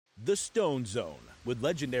The Stone Zone with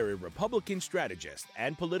legendary Republican strategist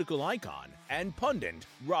and political icon and pundit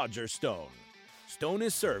Roger Stone. Stone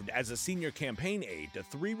has served as a senior campaign aide to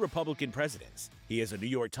 3 Republican presidents. He is a New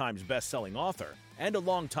York Times best-selling author and a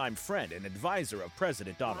longtime friend and advisor of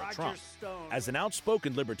President Donald Trump. As an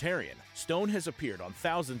outspoken libertarian, Stone has appeared on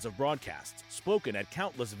thousands of broadcasts, spoken at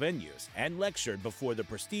countless venues, and lectured before the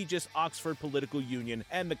prestigious Oxford Political Union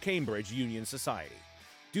and the Cambridge Union Society.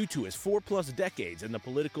 Due to his 4+ decades in the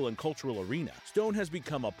political and cultural arena, Stone has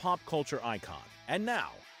become a pop culture icon. And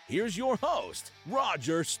now, here's your host,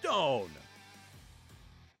 Roger Stone.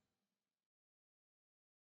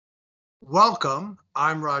 Welcome,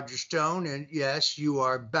 I'm Roger Stone, and yes, you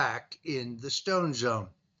are back in the Stone Zone.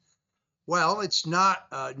 Well, it's not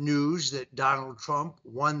news that Donald Trump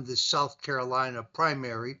won the South Carolina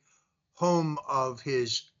primary, home of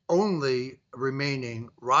his only remaining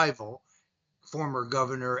rival, former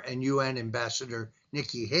governor and UN ambassador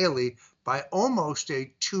Nikki Haley, by almost a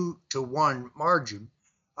 2-to-1 margin.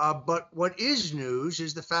 But what is news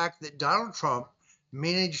is the fact that Donald Trump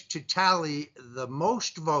managed to tally the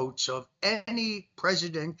most votes of any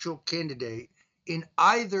presidential candidate in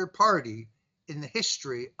either party in the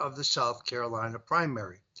history of the South Carolina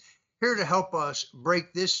primary. Here to help us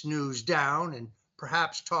break this news down and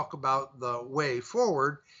perhaps talk about the way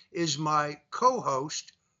forward is my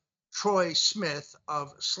co-host, Troy Smith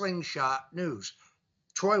of Slingshot News.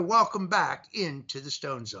 Troy, welcome back into the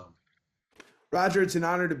Stone Zone. Roger, it's an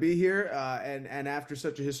honor to be here, and after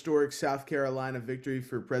such a historic South Carolina victory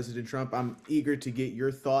for President Trump, I'm eager to get your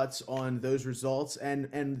thoughts on those results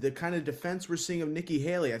and the kind of defense we're seeing of Nikki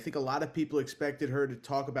Haley. I think a lot of people expected her to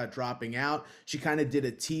talk about dropping out. She kind of did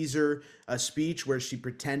a teaser speech where she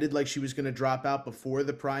pretended like she was going to drop out before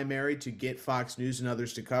the primary to get Fox News and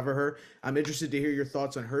others to cover her. I'm interested to hear your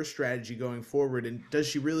thoughts on her strategy going forward, and does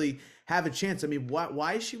she really have a chance? I mean,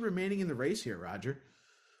 why is she remaining in the race here, Roger?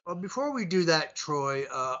 Well, before we do that, Troy,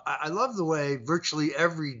 I love the way virtually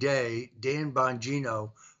every day Dan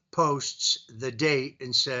Bongino posts the date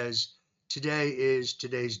and says, today is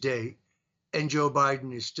today's date, and Joe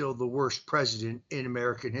Biden is still the worst president in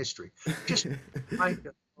American history. Just to remind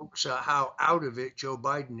folks how out of it Joe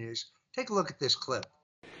Biden is. Take a look at this clip.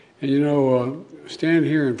 And stand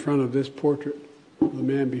here in front of this portrait of the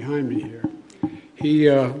man behind me here.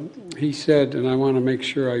 He said, and I want to make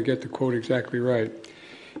sure I get the quote exactly right.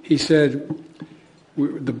 He said,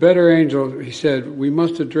 the better angel, he said, we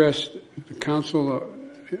must address the council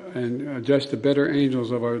and address the better angels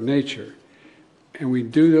of our nature. And we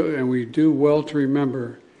do well to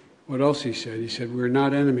remember what else he said. He said, we're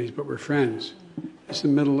not enemies, but we're friends. It's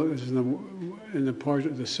in the part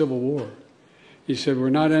of the Civil War. He said, we're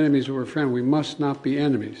not enemies, but we're friends. We must not be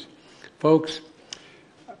enemies. Folks,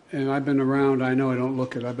 and I've been around, I know I don't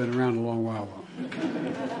look it, I've been around a long while.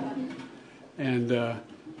 And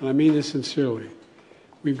I mean this sincerely.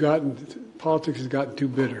 Politics has gotten too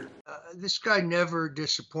bitter. This guy never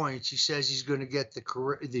disappoints. He says he's going to get the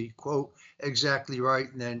quote exactly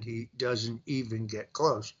right, and then he doesn't even get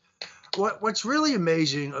close. What's really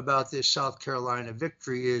amazing about this South Carolina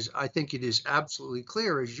victory is I think it is absolutely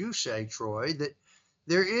clear, as you say, Troy, that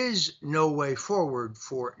there is no way forward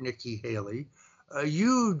for Nikki Haley. A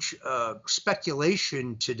huge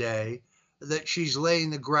speculation today that she's laying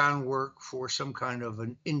the groundwork for some kind of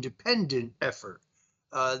an independent effort,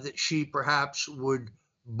 that she perhaps would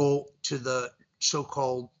bolt to the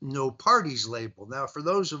so-called no parties label. Now, for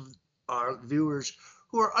those of our viewers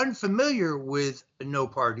who are unfamiliar with no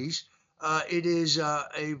parties, it is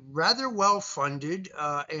a rather well-funded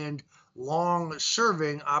and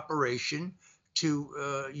long-serving operation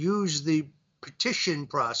to use the petition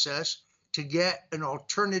process to get an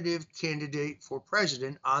alternative candidate for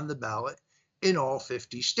president on the ballot in all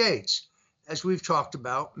 50 states. As we've talked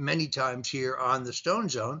about many times here on the Stone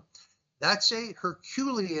Zone, that's a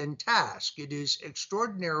Herculean task. It is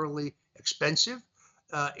extraordinarily expensive.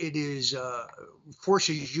 It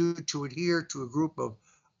forces you to adhere to a group of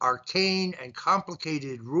arcane and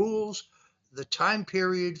complicated rules. The time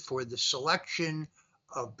period for the selection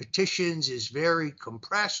of petitions is very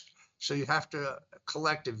compressed, so you have to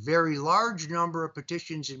collect a very large number of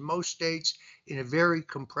petitions in most states in a very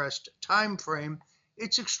compressed time frame.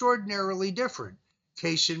 It's extraordinarily different.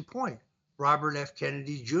 Case in point, Robert F.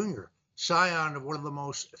 Kennedy Jr., scion of one of the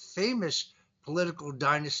most famous political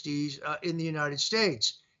dynasties in the United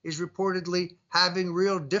States, is reportedly having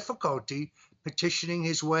real difficulty petitioning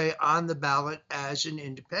his way on the ballot as an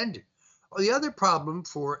independent. Well, the other problem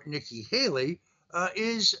for Nikki Haley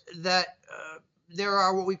is that there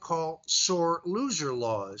are what we call sore loser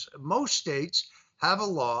laws. Most states have a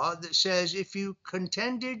law that says if you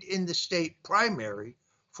contended in the state primary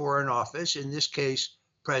for an office, in this case,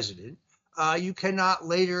 president, you cannot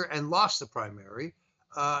later, and lost the primary,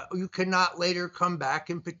 you cannot later come back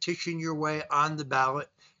and petition your way on the ballot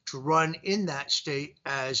to run in that state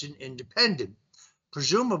as an independent.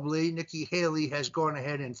 Presumably, Nikki Haley has gone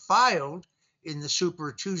ahead and filed in the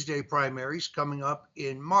Super Tuesday primaries coming up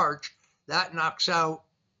in March. That knocks out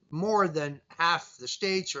more than half the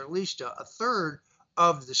states, or at least a third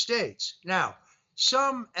of the states. Now,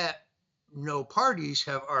 some at no parties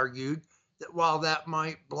have argued that while that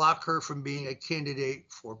might block her from being a candidate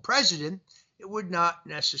for president, it would not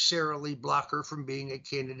necessarily block her from being a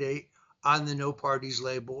candidate on the no parties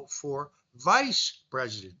label for vice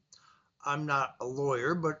president. I'm not a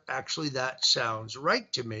lawyer, but actually that sounds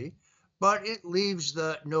right to me. But it leaves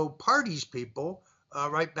the no parties people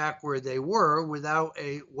right back where they were, without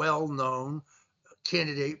a well known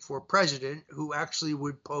candidate for president who actually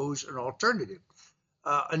would pose an alternative.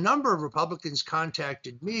 A number of Republicans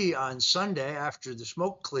contacted me on Sunday after the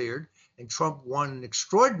smoke cleared and Trump won an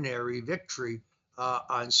extraordinary victory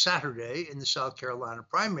on Saturday in the South Carolina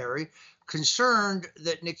primary, concerned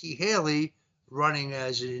that Nikki Haley, running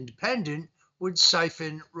as an independent, would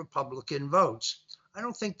siphon Republican votes. I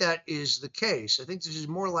don't think that is the case. I think this is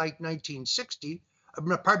more like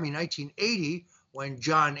 1980, when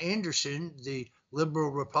John Anderson, the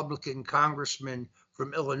liberal Republican congressman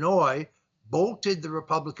from Illinois, bolted the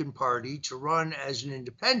Republican Party to run as an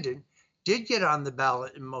independent, did get on the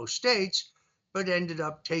ballot in most states, but ended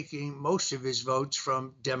up taking most of his votes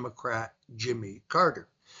from Democrat Jimmy Carter.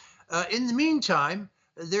 In the meantime,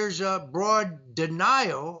 there's a broad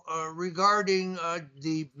denial regarding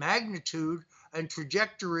the magnitude and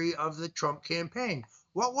trajectory of the Trump campaign.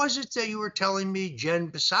 What was it that you were telling me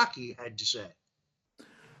Jen Psaki had to say?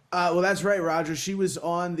 Well, that's right, Roger. She was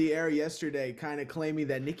on the air yesterday kind of claiming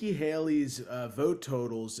that Nikki Haley's vote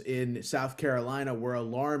totals in South Carolina were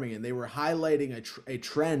alarming, and they were highlighting a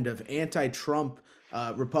trend of anti-Trump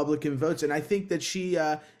Republican votes. And I think that she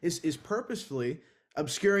is purposefully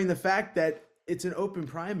obscuring the fact that it's an open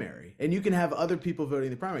primary, and you can have other people voting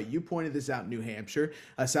in the primary. You pointed this out in New Hampshire.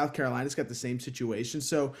 South Carolina's got the same situation.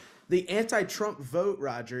 So the anti-Trump vote,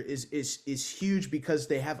 Roger, is huge because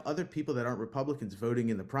they have other people that aren't Republicans voting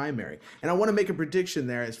in the primary. And I want to make a prediction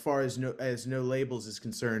there as far as no labels is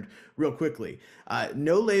concerned real quickly.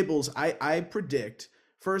 No labels, I predict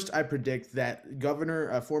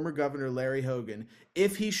that former Governor Larry Hogan,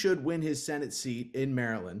 if he should win his Senate seat in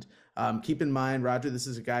Maryland, keep in mind, Roger, this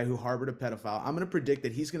is a guy who harbored a pedophile. I'm going to predict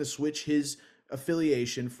that he's going to switch his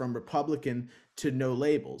affiliation from Republican to no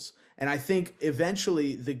labels. And I think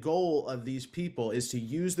eventually the goal of these people is to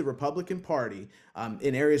use the Republican Party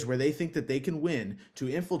in areas where they think that they can win to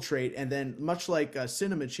infiltrate. And then much like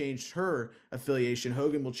Sinema changed her affiliation,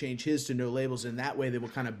 Hogan will change his to no labels. And that way they will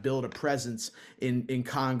kind of build a presence in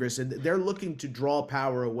Congress. And they're looking to draw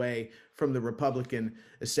power away from the Republican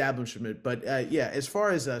establishment. But yeah, as far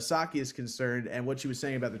as Psaki is concerned and what she was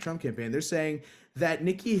saying about the Trump campaign, they're saying that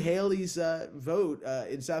Nikki Haley's vote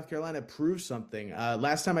in South Carolina proves something.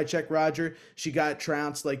 Last time I checked, Roger, she got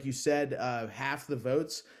trounced, like you said, half the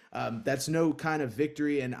votes. That's no kind of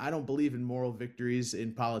victory, and I don't believe in moral victories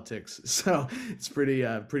in politics. So it's pretty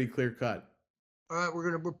clear cut. All right,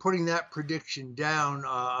 we're putting that prediction down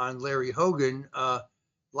on Larry Hogan.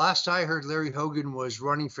 Last I heard, Larry Hogan was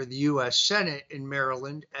running for the U.S. Senate in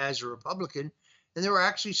Maryland as a Republican, and there were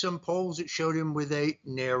actually some polls that showed him with a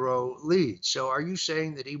narrow lead. So are you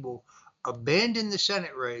saying that he will abandon the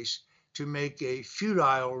Senate race to make a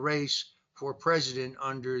futile race for president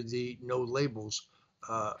under the no labels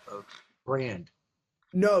brand?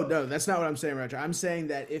 No, that's not what I'm saying, Roger. I'm saying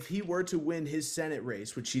that if he were to win his Senate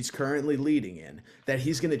race, which he's currently leading in, that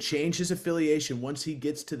he's going to change his affiliation once he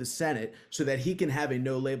gets to the Senate so that he can have a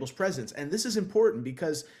no labels presence. And this is important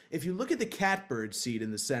because if you look at the catbird seat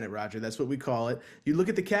in the Senate, Roger, that's what we call it. You look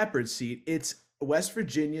at the catbird seat, it's West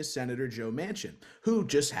Virginia Senator Joe Manchin, who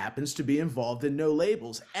just happens to be involved in no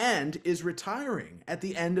labels and is retiring at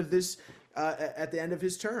the end of this, at the end of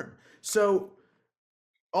his term. So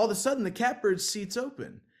all of a sudden the catbird seat's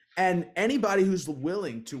open, and anybody who's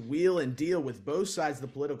willing to wheel and deal with both sides of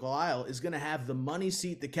the political aisle is going to have the money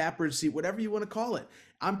seat, the catbird seat, whatever you want to call it.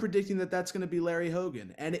 I'm predicting that that's going to be Larry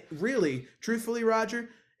Hogan. And it really, truthfully, Roger,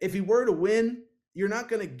 if he were to win, you're not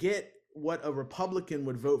going to get what a Republican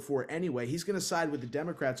would vote for anyway. He's going to side with the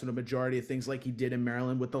Democrats on a majority of things, like he did in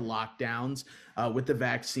Maryland with the lockdowns, with the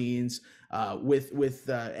vaccines, with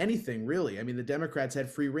anything really. I mean, the Democrats had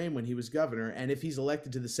free reign when he was governor, and if he's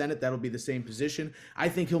elected to the Senate, that'll be the same position. I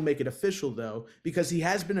think he'll make it official though, because he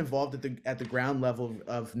has been involved at the ground level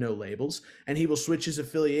of No Labels, and he will switch his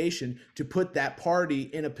affiliation to put that party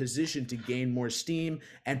in a position to gain more steam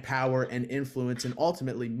and power and influence and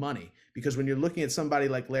ultimately money. Because when you're looking at somebody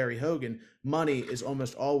like Larry Hogan, money is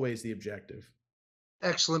almost always the objective.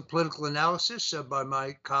 Excellent political analysis by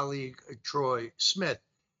my colleague Troy Smith.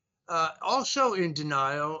 Also in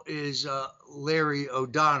denial is Larry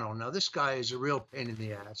O'Donnell. Now, this guy is a real pain in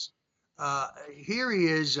the ass. Here he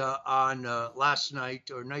is on last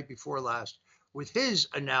night or night before last with his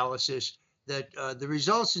analysis that the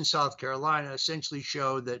results in South Carolina essentially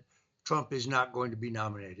show that Trump is not going to be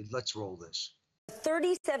nominated. Let's roll this.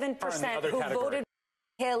 37% who voted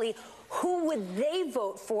Haley, who would they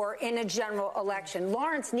vote for in a general election?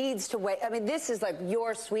 Lawrence needs to wait. I mean, this is like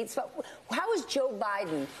your sweet spot. How is Joe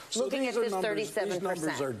Biden looking at this 37%? These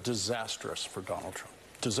numbers are disastrous for Donald Trump.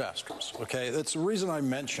 Disastrous, okay? That's the reason I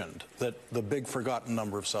mentioned that the big forgotten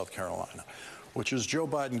number of South Carolina, which is Joe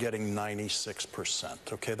Biden getting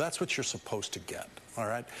 96%, okay? That's what you're supposed to get, all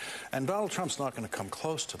right? And Donald Trump's not going to come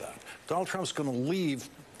close to that. Donald Trump's going to leave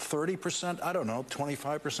 30%, I don't know,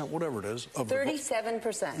 25%, whatever it is.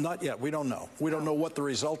 37%. Not yet. We don't know. We don't know what the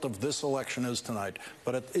result of this election is tonight,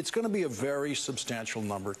 but it's going to be a very substantial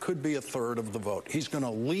number. Could be a third of the vote. He's going to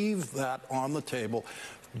leave that on the table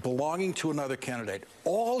belonging to another candidate.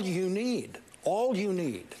 All you need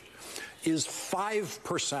is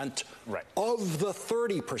 5% of the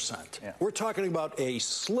 30%. Yeah. We're talking about a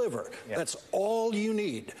sliver. Yeah. That's all you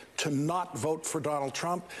need to not vote for Donald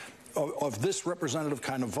Trump. Of this representative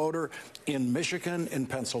kind of voter in Michigan, in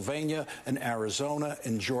Pennsylvania, in Arizona,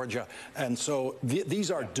 in Georgia. And so these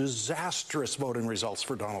are disastrous voting results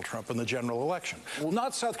for Donald Trump in the general election. Well,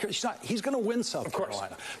 not South Carolina. He's going to win South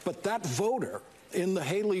Carolina. But that voter in the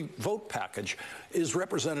Haley vote package is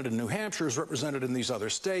represented in New Hampshire, is represented in these other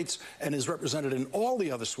states, and is represented in all the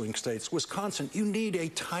other swing states. Wisconsin, you need a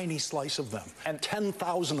tiny slice of them, and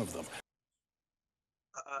 10,000 of them.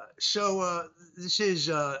 So this is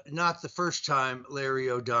not the first time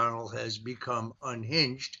Larry O'Donnell has become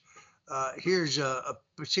unhinged. Here's a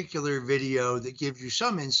particular video that gives you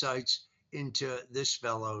some insights into this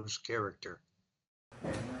fellow's character.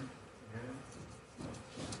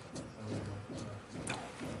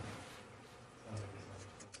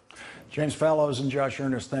 James Fallows and Josh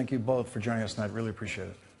Earnest, thank you both for joining us tonight. Really appreciate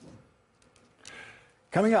it.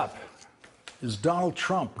 Coming up, is Donald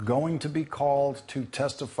Trump going to be called to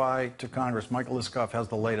testify to Congress? Michael Liskoff has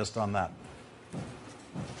the latest on that.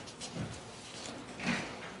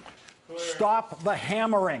 Stop the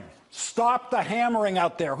hammering. Stop the hammering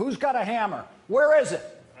out there. Who's got a hammer? Where is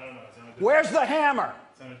it? I don't know. Where's the hammer?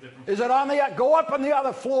 Is it on the... Go up on the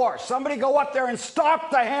other floor. Somebody go up there and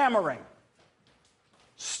stop the hammering.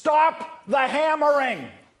 Stop the hammering.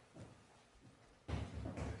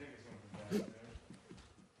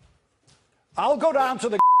 I'll go down to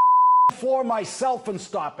the floor myself and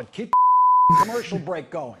stop it. Keep the commercial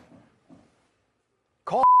break going.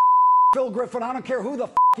 Call Phil Griffin. I don't care who the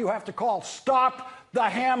you have to call. Stop the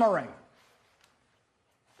hammering.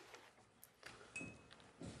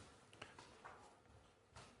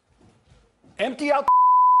 Empty out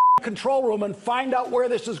the control room and find out where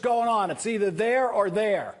this is going on. It's either there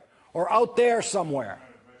or out there somewhere.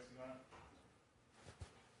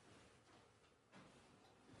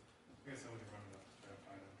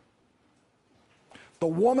 The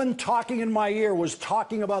woman talking in my ear was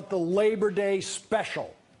talking about the Labor Day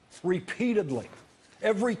special repeatedly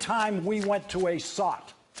every time we went to a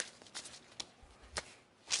SOT.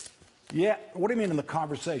 Yeah, what do you mean in the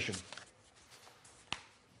conversation?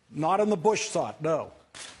 Not in the Bush SOT, no.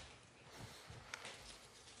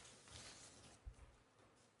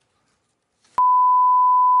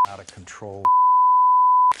 Out of control.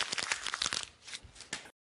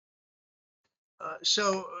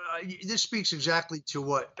 This speaks exactly to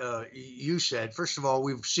what you said. First of all,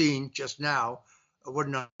 we've seen just now what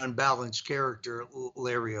an unbalanced character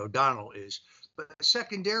Larry O'Donnell is. But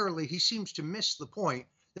secondarily, he seems to miss the point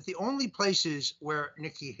that the only places where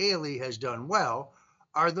Nikki Haley has done well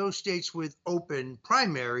are those states with open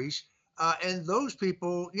primaries. And those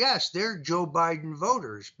people, yes, they're Joe Biden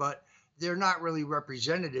voters, but they're not really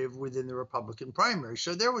representative within the Republican primary.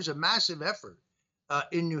 So there was a massive effort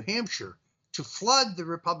in New Hampshire to flood the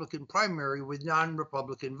Republican primary with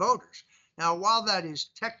non-Republican voters. Now, while that is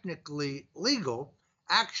technically legal,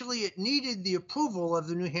 actually it needed the approval of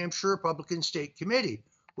the New Hampshire Republican State Committee,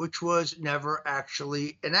 which was never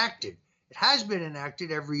actually enacted. It has been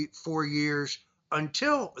enacted every 4 years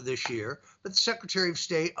until this year, but the Secretary of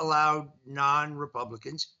State allowed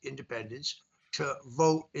non-Republicans, independents, to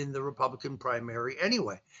vote in the Republican primary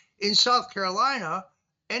anyway. In South Carolina,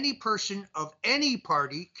 any person of any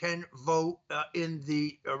party can vote in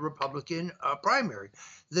the Republican primary.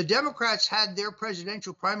 The Democrats had their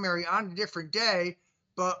presidential primary on a different day,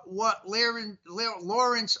 but what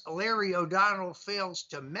Lawrence Larry O'Donnell fails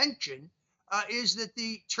to mention is that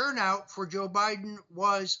the turnout for Joe Biden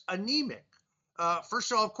was anemic.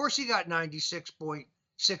 First of all, of course, he got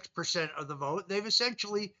 96.6% of the vote. They've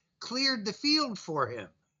essentially cleared the field for him.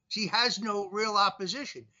 He has no real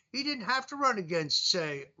opposition. He didn't have to run against,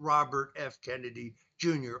 say, Robert F. Kennedy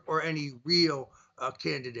Jr. or any real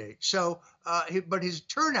candidate. So, but his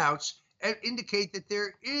turnouts indicate that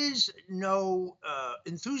there is no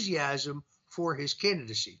enthusiasm for his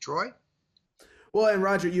candidacy. Troy? Well, and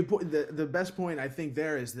Roger, the best point I think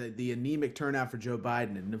there is that the anemic turnout for Joe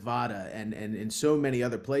Biden in Nevada and in so many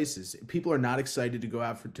other places, people are not excited to go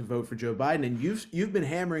out to vote for Joe Biden. And you've been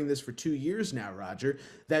hammering this for 2 years now, Roger,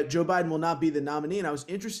 that Joe Biden will not be the nominee. And I was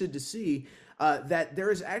interested to see that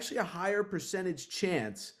there is actually a higher percentage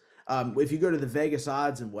chance, if you go to the Vegas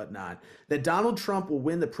odds and whatnot, that Donald Trump will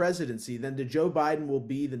win the presidency than that Joe Biden will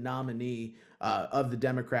be the nominee of the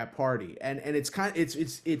Democrat Party, and it's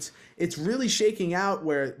it's really shaking out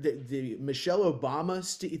where the Michelle Obama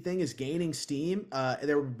thing is gaining steam.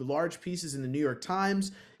 There were large pieces in the New York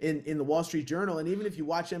Times, in the Wall Street Journal, and even if you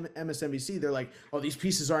watch MSNBC, they're like, "Oh, these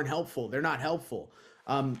pieces aren't helpful. They're not helpful."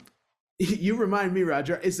 You remind me,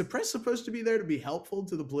 Roger, is the press supposed to be there to be helpful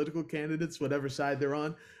to the political candidates, whatever side they're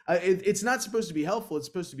on? It's not supposed to be helpful. It's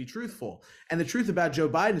supposed to be truthful. And the truth about Joe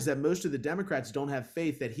Biden is that most of the Democrats don't have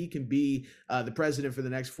faith that he can be the president for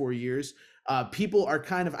the next 4 years. People are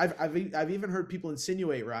kind of, I've even heard people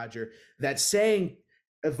insinuate, Roger, that saying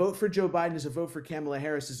a vote for Joe Biden is a vote for Kamala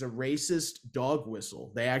Harris is a racist dog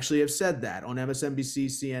whistle. They actually have said that on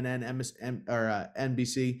MSNBC, CNN,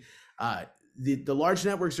 NBC. The large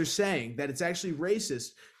networks are saying that it's actually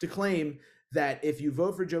racist to claim that if you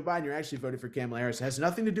vote for Joe Biden, you're actually voting for Kamala Harris. It has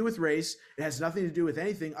nothing to do with race. It has nothing to do with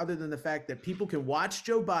anything other than the fact that people can watch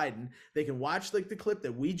Joe Biden. They can watch like the clip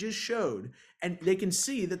that we just showed, and they can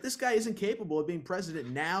see that this guy isn't capable of being president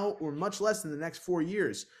now or much less in the next 4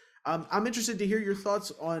 years. I'm interested to hear your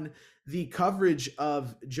thoughts on the coverage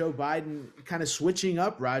of Joe Biden kind of switching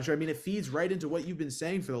up, Roger. I mean, it feeds right into what you've been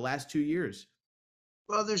saying for the last 2 years.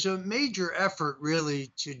 Well, there's a major effort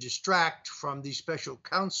really to distract from the special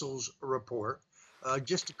counsel's report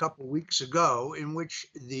just a couple weeks ago, in which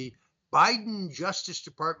the Biden Justice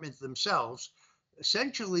Department themselves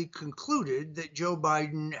essentially concluded that Joe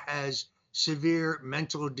Biden has severe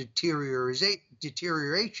mental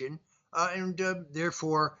deterioration and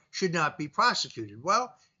therefore should not be prosecuted.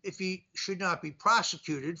 Well, if he should not be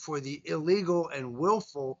prosecuted for the illegal and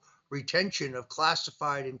willful retention of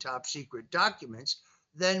classified and top secret documents,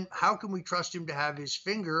 then how can we trust him to have his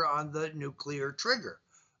finger on the nuclear trigger?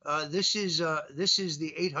 This is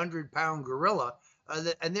the 800-pound gorilla,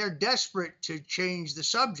 and they're desperate to change the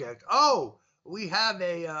subject. Oh, we have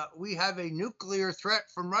a nuclear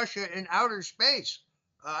threat from Russia in outer space.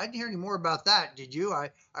 I didn't hear any more about that. Did you?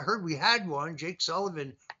 I heard we had one. Jake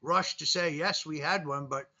Sullivan rushed to say yes, we had one,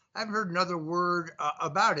 but I haven't heard another word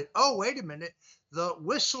about it. Oh, wait a minute. The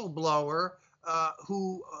whistleblower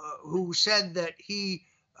who said that he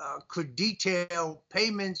could detail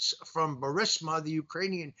payments from Burisma, the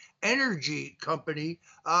Ukrainian energy company,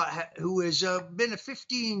 who has been a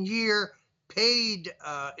 15-year paid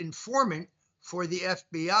informant for the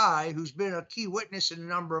FBI, who's been a key witness in a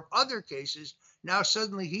number of other cases. Now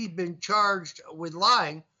suddenly he's been charged with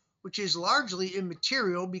lying, which is largely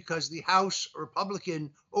immaterial because the House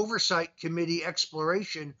Republican Oversight Committee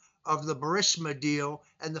exploration of the Burisma deal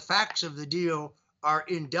and the facts of the deal are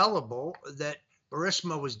indelible, that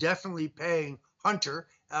Burisma was definitely paying Hunter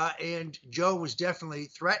and Joe was definitely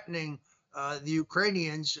threatening the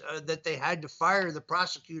Ukrainians that they had to fire the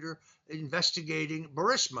prosecutor investigating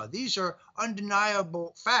Burisma. These are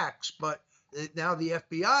undeniable facts, but now the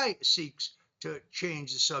FBI seeks to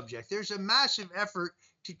change the subject. There's a massive effort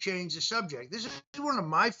to change the subject. This is one of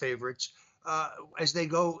my favorites. As they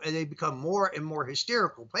go and they become more and more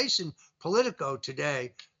hysterical. Place in Politico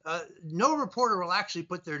today, no reporter will actually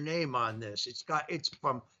put their name on this. It's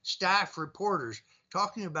from staff reporters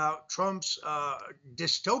talking about Trump's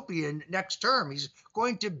dystopian next term. He's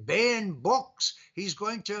going to ban books. He's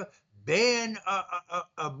going to ban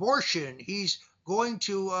abortion. He's going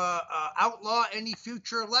to outlaw any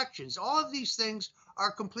future elections. All of these things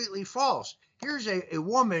are completely false. Here's a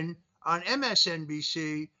woman on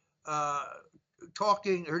MSNBC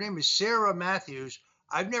talking. Her name is Sarah Matthews.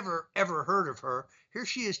 I've never ever heard of her. Here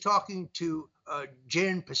she is talking to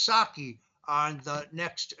Jen Psaki on the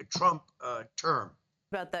next Trump term.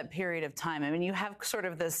 About that period of time. I mean, you have sort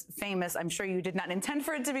of this famous, I'm sure you did not intend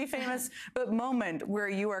for it to be famous, but moment where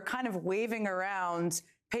you are kind of waving around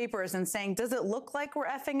papers and saying, does it look like we're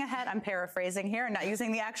effing ahead? I'm paraphrasing here and not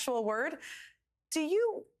using the actual word. Do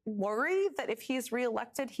you worry that if he's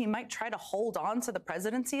reelected, he might try to hold on to the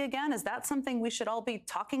presidency again? Is that something we should all be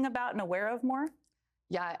talking about and aware of more?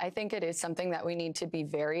 Yeah, I think it is something that we need to be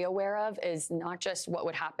very aware of, is not just what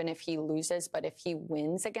would happen if he loses, but if he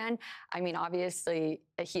wins again. I mean, obviously,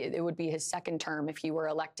 it would be his second term if he were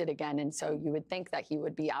elected again. And so you would think that he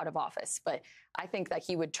would be out of office. But I think that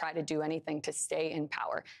he would try to do anything to stay in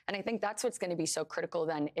power. And I think that's what's going to be so critical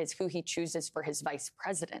then, is who he chooses for his vice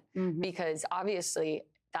president. Because obviously,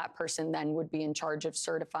 that person then would be in charge of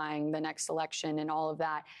certifying the next election and all of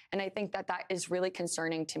that. And I think that that is really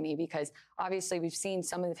concerning to me, because obviously we've seen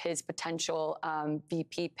some of his potential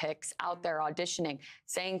VP picks out there auditioning,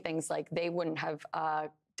 saying things like they wouldn't have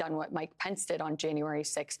done what Mike Pence did on January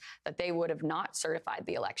 6th, that they would have not certified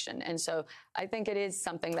the election. And so I think it is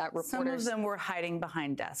something that reporters... Some of them were hiding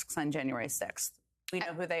behind desks on January 6th. We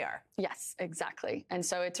know who they are. Yes, exactly. And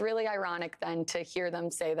so it's really ironic then to hear them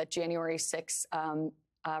say that January 6th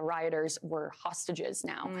rioters were hostages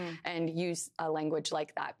now and use a language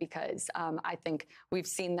like that, because I think we've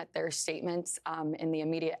seen that their statements in the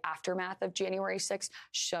immediate aftermath of January 6th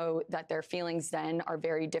show that their feelings then are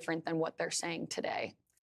very different than what they're saying today.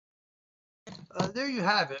 There you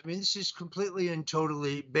have it. I mean, this is completely and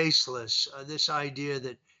totally baseless. This idea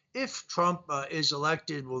that if Trump is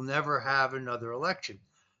elected, we'll never have another election.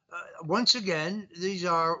 Once again, these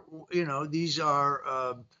are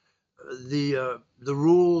the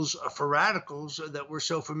rules for radicals that we're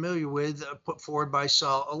so familiar with, put forward by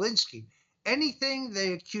Saul Alinsky. Anything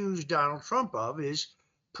they accuse Donald Trump of is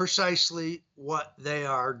precisely what they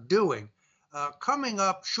are doing. Coming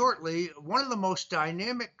up shortly, one of the most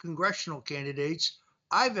dynamic congressional candidates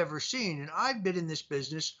I've ever seen, and I've been in this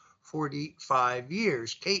business 45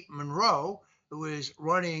 years. Kate Monroe, who is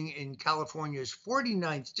running in California's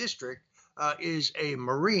 49th district, is a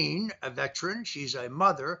Marine, a veteran. She's a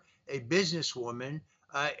mother, a businesswoman,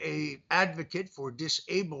 a advocate for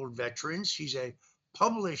disabled veterans. She's a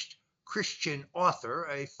published Christian author,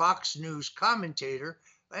 a Fox News commentator,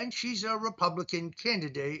 and she's a Republican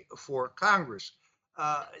candidate for Congress.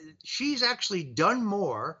 She's actually done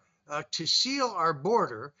more to seal our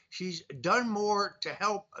border. She's done more to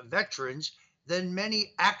help veterans than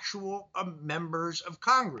many actual members of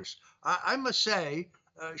Congress. I must say,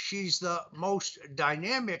 she's the most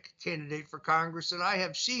dynamic candidate for Congress that I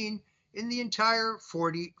have seen in the entire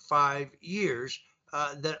 45 years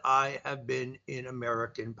that I have been in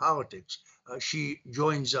American politics. She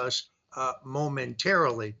joins us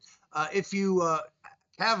momentarily. If you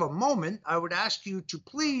have a moment, I would ask you to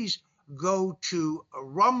please go to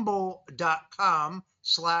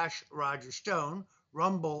rumble.com/Roger Stone,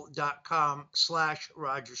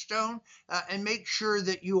 rumble.com/Roger Stone, and make sure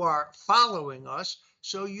that you are following us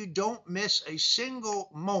so you don't miss a single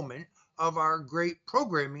moment of our great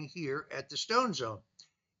programming here at the Stone Zone.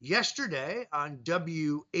 Yesterday on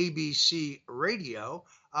WABC Radio,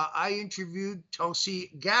 I interviewed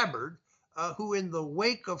Tulsi Gabbard, who in the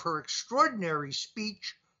wake of her extraordinary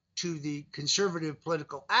speech to the Conservative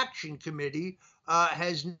Political Action Committee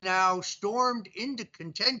has now stormed into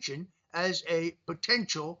contention as a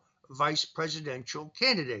potential vice presidential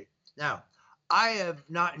candidate. Now, I have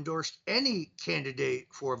not endorsed any candidate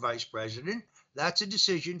for vice president. That's a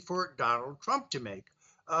decision for Donald Trump to make.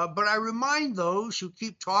 But I remind those who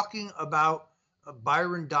keep talking about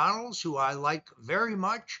Byron Donalds, who I like very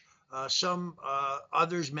much, some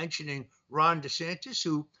others mentioning Ron DeSantis,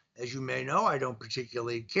 who, as you may know, I don't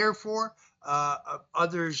particularly care for,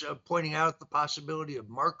 others pointing out the possibility of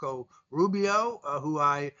Marco Rubio, who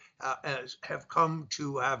I have come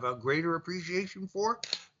to have a greater appreciation for.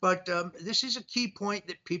 But this is a key point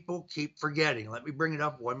that people keep forgetting. Let me bring it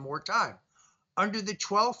up one more time. Under the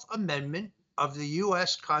 12th Amendment of the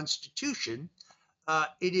U.S. Constitution,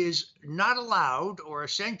 it is not allowed, or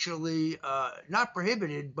essentially not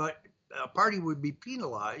prohibited, but a party would be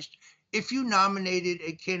penalized if you nominated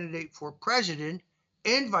a candidate for president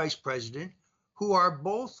and vice president who are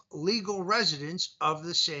both legal residents of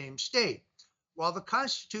the same state. While the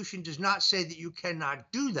Constitution does not say that you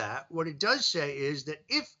cannot do that, what it does say is that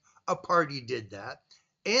if a party did that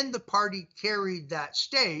and the party carried that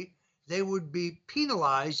state, they would be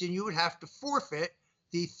penalized and you would have to forfeit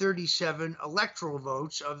the 37 electoral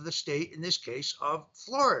votes of the state, in this case of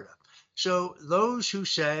Florida. So those who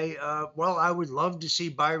say, well, I would love to see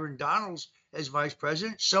Byron Donalds as vice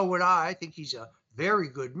president. So would I. I think he's a very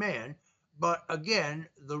good man. But again,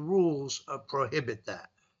 the rules prohibit that.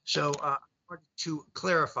 So I wanted to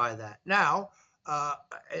clarify that. Now,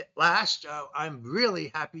 at last, I'm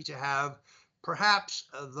really happy to have perhaps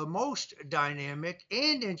the most dynamic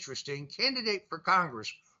and interesting candidate for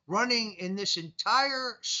Congress running in this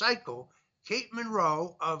entire cycle. Kate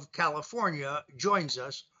Monroe of California joins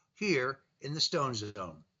us here in the Stone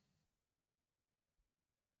Zone.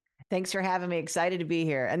 Thanks for having me. Excited to be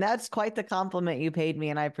here. And that's quite the compliment you paid me,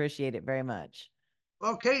 and I appreciate it very much.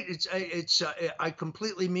 Well, Kate, I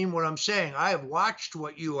completely mean what I'm saying. I have watched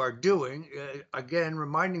what you are doing. Again,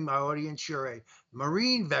 reminding my audience, you're a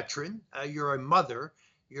Marine veteran, you're a mother,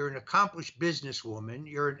 you're an accomplished businesswoman,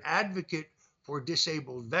 you're an advocate for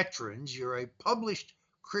disabled veterans, you're a published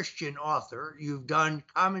Christian author, you've done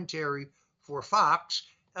commentary for Fox,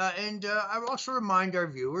 and I also remind our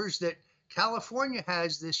viewers that California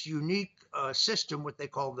has this unique system, what they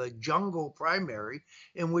call the jungle primary,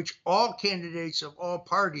 in which all candidates of all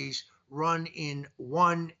parties run in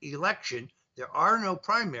one election. There are no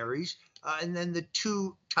primaries, and then the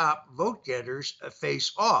two top vote getters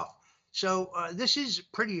face off. So this is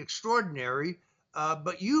pretty extraordinary,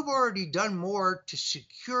 but you've already done more to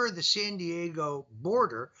secure the San Diego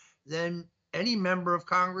border than any member of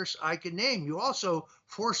Congress I can name. You also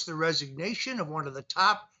forced the resignation of one of the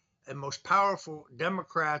top and most powerful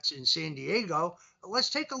Democrats in San Diego.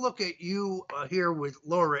 Let's take a look at you here with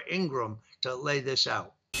Laura Ingraham to lay this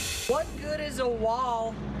out. What good is a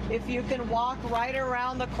wall if you can walk right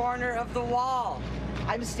around the corner of the wall?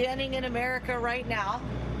 I'm standing in America right now.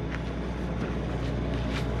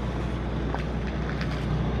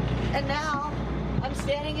 And now I'm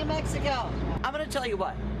standing in Mexico. I'm going to tell you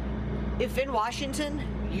what. If in Washington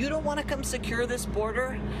you don't want to come secure this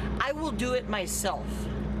border, I will do it myself.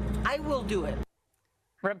 I will do it.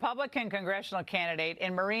 Republican congressional candidate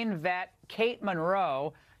and Marine vet Kate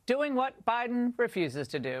Monroe doing what Biden refuses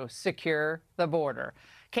to do, secure the border.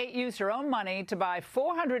 Kate used her own money to buy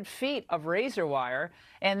 400 feet of razor wire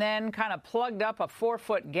and then kind of plugged up a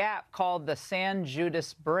 4-foot gap called the San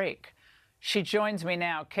Judas Break. She joins me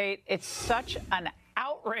now. Kate, it's such an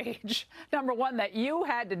outrage, number one, that you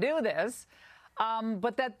had to do this.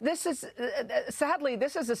 But that this is, sadly,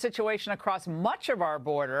 this is a situation across much of our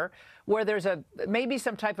border where there's maybe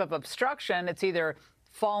some type of obstruction. It's either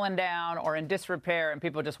fallen down or in disrepair and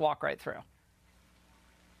people just walk right through.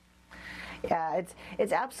 Yeah,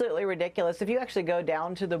 it's absolutely ridiculous. If you actually go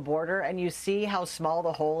down to the border and you see how small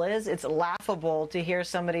the hole is, it's laughable to hear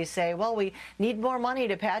somebody say, well, we need more money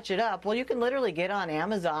to patch it up. Well, you can literally get on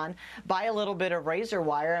Amazon, buy a little bit of razor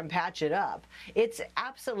wire and patch it up. It's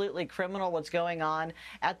absolutely criminal what's going on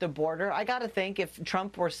at the border. I got to think if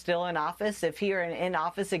Trump were still in office, if he were in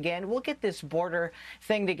office again, we'll get this border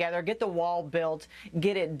thing together, get the wall built,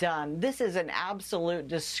 get it done. This is an absolute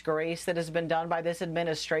disgrace that has been done by this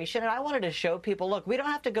administration. And I wanted to show people, look, we don't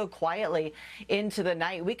have to go quietly into the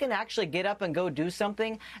night. We can actually get up and go do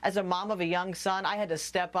something. As a mom of a young son, I had to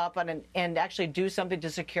step up and actually do something to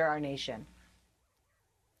secure our nation.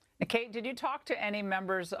 Now, Kate, did you talk to any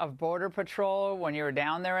members of Border Patrol when you were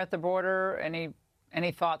down there at the border?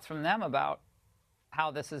 Any thoughts from them about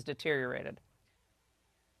how this has deteriorated?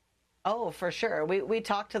 Oh, for sure. We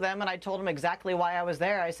talked to them and I told them exactly why I was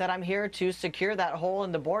there. I said, I'm here to secure that hole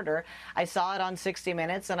in the border. I saw it on 60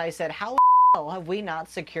 Minutes and I said, how have we not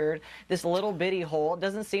secured this little bitty hole? It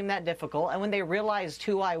doesn't seem that difficult. And when they realized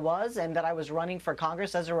who I was and that I was running for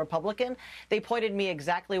Congress as a Republican, they pointed me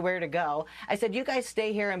exactly where to go. I said, you guys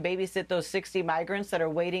stay here and babysit those 60 migrants that are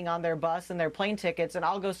waiting on their bus and their plane tickets, and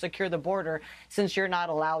I'll go secure the border since you're not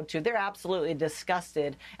allowed to. They're absolutely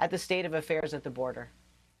disgusted at the state of affairs at the border.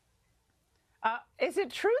 Is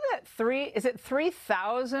it true that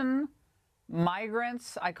 3,000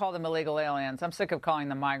 migrants, I call them illegal aliens. I'm sick of calling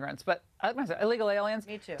them migrants, but illegal aliens.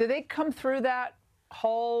 Me too. Do they come through that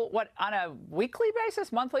hole, on a weekly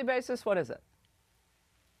basis, monthly basis? What is it?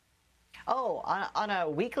 Oh, on a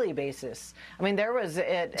weekly basis. I mean, there was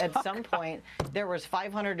at some point, there was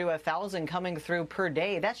 500 to 1,000 coming through per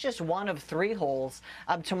day. That's just one of 3 holes.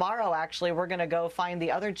 Tomorrow, actually, we're going to go find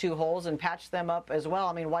the other 2 holes and patch them up as well.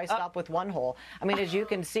 I mean, why stop with one hole? I mean, as you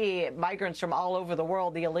can see, migrants from all over the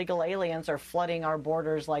world, the illegal aliens are flooding our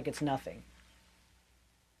borders like it's nothing.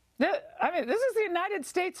 I mean, this is the United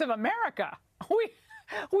States of America.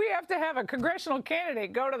 We have to have a congressional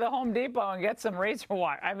candidate go to the Home Depot and get some razor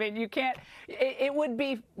wire. I mean, you can't. It would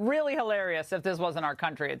be really hilarious if this wasn't our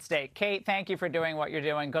country at stake. Kate, thank you for doing what you're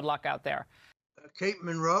doing. Good luck out there. Kate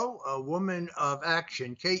Monroe, a woman of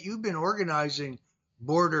action. Kate, you've been organizing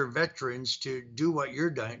border veterans to do what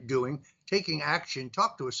you're doing, taking action.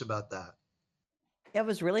 Talk to us about that. It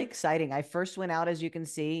was really exciting. I first went out, as you can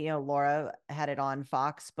see, Laura had it on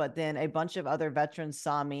Fox, but then a bunch of other veterans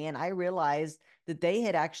saw me, and I realized that they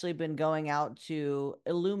had actually been going out to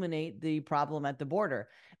illuminate the problem at the border.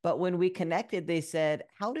 But when we connected, they said,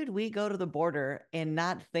 how did we go to the border and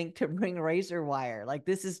not think to bring razor wire? Like,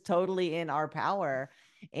 this is totally in our power.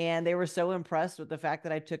 And they were so impressed with the fact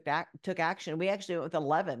that I took action. We actually went with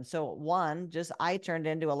 11. So I turned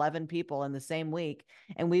into 11 people in the same week,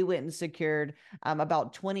 and we went and secured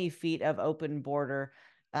about 20 feet of open border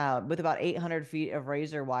with about 800 feet of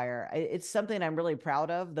razor wire. It's something I'm really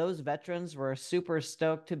proud of. Those veterans were super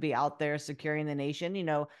stoked to be out there securing the nation.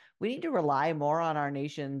 We need to rely more on our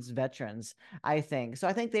nation's veterans, I think. So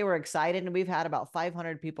I think they were excited, and we've had about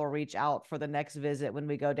 500 people reach out for the next visit when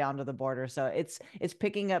we go down to the border. So it's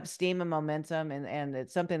picking up steam and momentum, and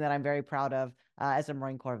it's something that I'm very proud of as a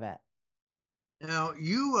Marine Corps vet. Now,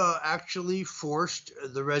 you actually forced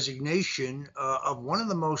the resignation of one of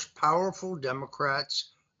the most powerful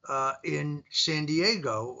Democrats in San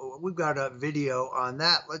Diego. We've got a video on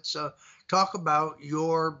that. Let's talk about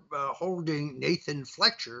your holding Nathan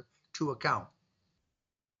Fletcher to account.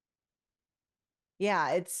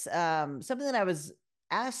 Yeah, it's something that I was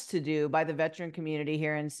asked to do by the veteran community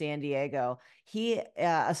here in San Diego. He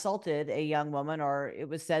assaulted a young woman, or it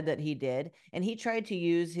was said that he did, and he tried to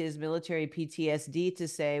use his military PTSD to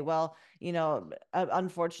say, well,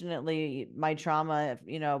 unfortunately, my trauma,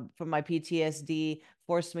 from my PTSD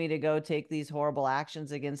forced me to go take these horrible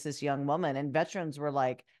actions against this young woman. And veterans were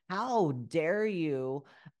like, how dare you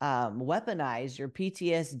weaponize your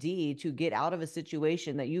PTSD to get out of a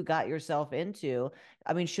situation that you got yourself into?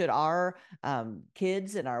 I mean, should our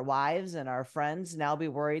kids and our wives and our friends now be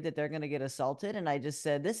worried that they're going to get assaulted? And I just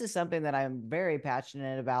said, this is something that I'm very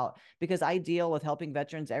passionate about, because I deal with helping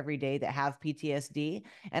veterans every day that have PTSD.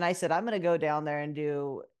 And I said, I'm going to go down there and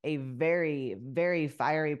do a very, very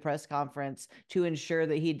fiery press conference to ensure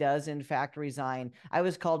that he does, in fact, resign. I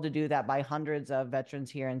was called to do that by hundreds of veterans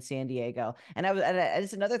here in San Diego. And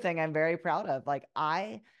it's another thing I'm very proud of. Like,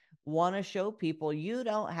 I want to show people you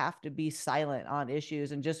don't have to be silent on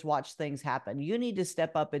issues and just watch things happen. You need to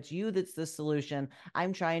step up. It's you that's the solution.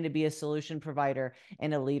 I'm trying to be a solution provider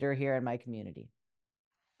and a leader here in my community.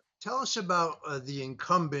 Tell us about the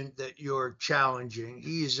incumbent that you're challenging.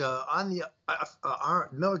 He's on the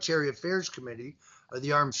Military Affairs Committee,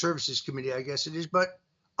 the Armed Services Committee, I guess it is. But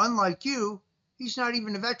unlike you, he's not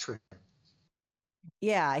even a veteran.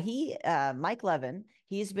 Yeah, Mike Levin,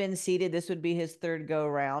 he's been seated. This would be his third go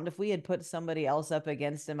round. If we had put somebody else up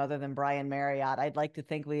against him other than Brian Marriott, I'd like to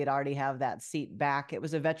think we'd already have that seat back. It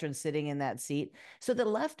was a veteran sitting in that seat. So the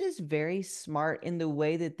left is very smart in the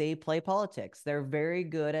way that they play politics. They're very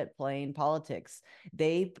good at playing politics.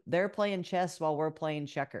 They're playing chess while we're playing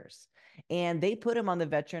checkers. And they put him on the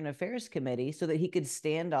Veteran Affairs Committee so that he could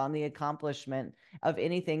stand on the accomplishment of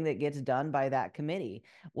anything that gets done by that committee.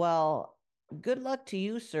 Well, good luck to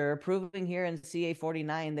you, sir, proving here in CA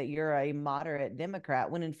 49 that you're a moderate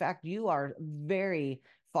Democrat when in fact you are very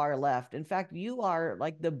far left. In fact, you are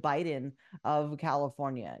like the Biden of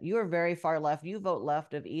California. You are very far left. You vote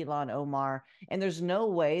left of Elon Omar, and there's no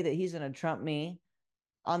way that he's going to trump me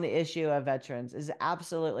on the issue of veterans. Is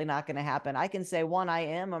absolutely not going to happen. I can say, one, I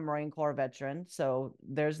am a Marine Corps veteran, so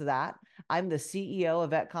there's that. I'm the CEO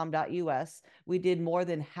of vetcom.us. We did more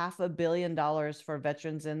than $500 million for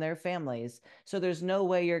veterans and their families. So there's no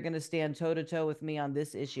way you're going to stand toe to toe with me on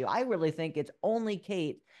this issue. I really think it's only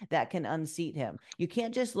Kate that can unseat him. You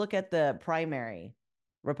can't just look at the primary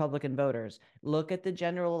Republican voters. Look at the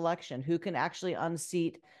general election. Who can actually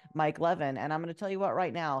unseat Mike Levin? And I'm going to tell you what,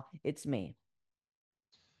 right now, it's me.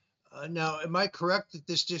 Now, am I correct that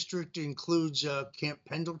this district includes Camp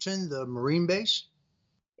Pendleton, the Marine base?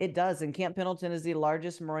 It does. And Camp Pendleton is the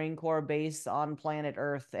largest Marine Corps base on planet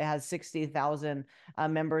Earth. It has 60,000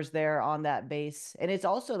 members there on that base. And it's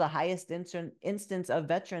also the highest instance of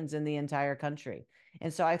veterans in the entire country.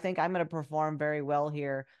 And so I think I'm going to perform very well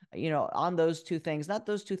here, on those two things. Not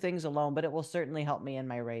those two things alone, but it will certainly help me in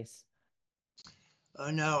my race.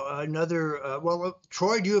 Now,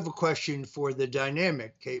 Troy, do you have a question for the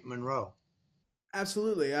dynamic Kate Monroe?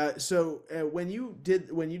 Absolutely. So when you did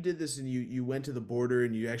this and you went to the border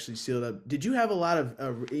and you actually sealed up, did you have a lot of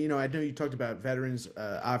I know you talked about veterans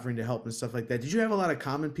offering to help and stuff like that. Did you have a lot of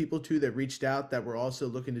common people too that reached out that were also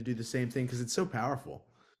looking to do the same thing, because it's so powerful?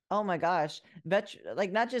 Oh my gosh.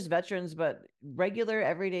 Like not just veterans, but regular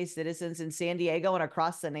everyday citizens in San Diego and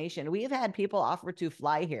across the nation. We have had people offer to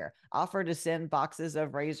fly here, offer to send boxes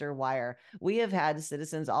of razor wire. We have had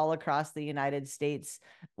citizens all across the United States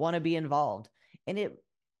want to be involved. And it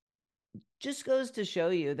just goes to show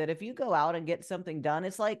you that if you go out and get something done,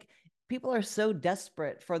 it's like people are so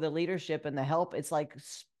desperate for the leadership and the help. It's like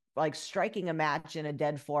striking a match in a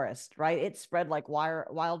dead forest, right? It spread like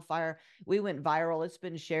wildfire. We went viral. It's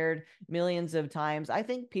been shared millions of times. I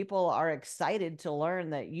think people are excited to learn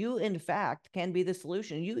that you, in fact, can be the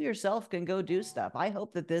solution. You yourself can go do stuff. I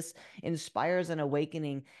hope that this inspires an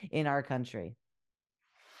awakening in our country.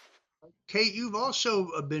 Kate, you've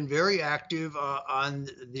also been very active on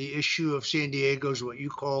the issue of San Diego's what you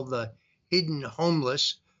call the hidden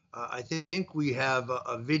homeless. I think we have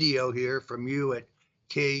a video here from you at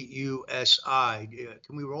KUSI.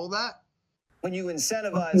 Can we roll that? When you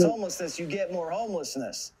incentivize homelessness, you get more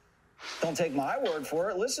homelessness. Don't take my word for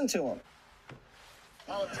it. Listen to them.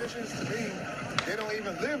 Politicians, to me, they don't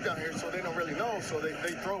even live down here, so they don't really know. So they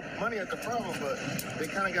throw money at the problem, but they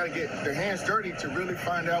kind of got to get their hands dirty to really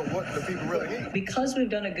find out what the people really need. Because we've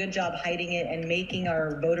done a good job hiding it and making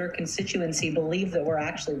our voter constituency believe that we're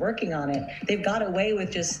actually working on it, they've got away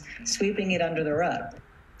with just sweeping it under the rug.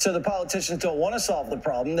 So the politicians don't want to solve the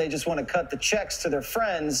problem. They just want to cut the checks to their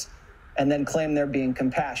friends and then claim they're being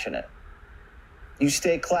compassionate. You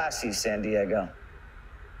stay classy, San Diego.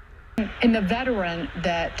 And the veteran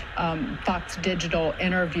that Fox Digital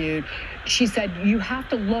interviewed, she said, you have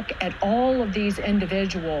to look at all of these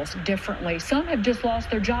individuals differently. Some have just lost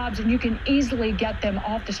their jobs, and you can easily get them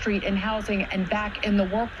off the street in housing and back in the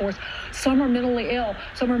workforce. Some are mentally ill.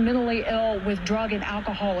 Some are mentally ill with drug and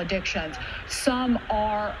alcohol addictions. Some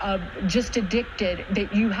are just addicted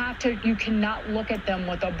that you cannot look at them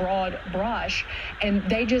with a broad brush, and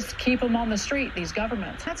they just keep them on the street, these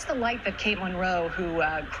governments. That's the light that Caitlin Rowe, who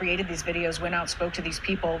created these videos, went out, spoke to these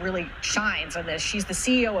people, really shines on this. She's the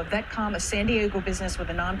CEO of VetCom, a San Diego business with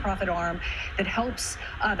a nonprofit arm that helps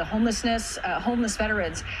the homeless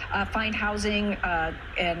veterans find housing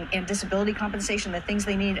and disability compensation, the things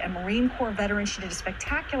they need. A Marine Corps veteran, she did a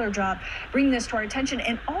spectacular job bringing this to our attention.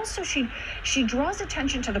 And also she draws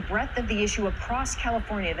attention to the breadth of the issue across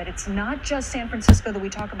California, that it's not just San Francisco that we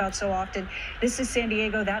talk about so often. This is San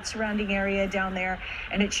Diego, that surrounding area down there,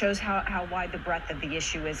 and it shows how wide the breadth of the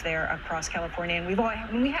issue is there across California. And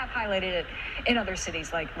we have highlighted it in other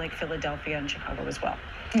cities like Philadelphia and Chicago as well.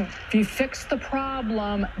 If you fix the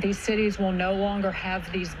problem, these cities will no longer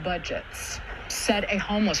have these budgets. Said a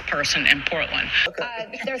homeless person in Portland.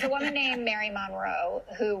 There's a woman named Mary Monroe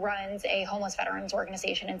who runs a homeless veterans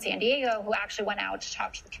organization in San Diego who actually went out to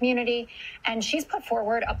talk to the community, and she's put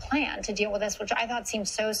forward a plan to deal with this, which I thought seemed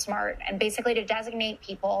so smart, and basically to designate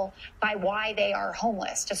people by why they are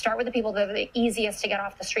homeless, to start with the people that are the easiest to get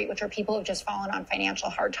off the street, which are people who've just fallen on financial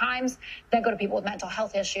hard times, then go to people with mental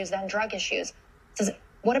health issues, then drug issues.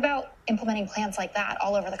 What about implementing plans like that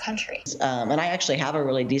all over the country? And I actually have a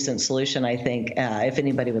really decent solution, I think, if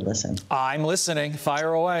anybody would listen. I'm listening.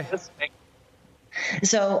 Fire away.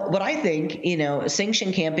 So what I think,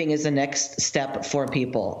 sanction camping is the next step for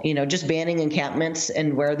people. Just banning encampments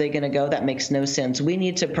and where are they going to go? That makes no sense. We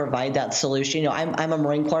need to provide that solution. I'm a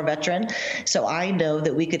Marine Corps veteran, so I know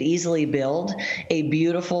that we could easily build a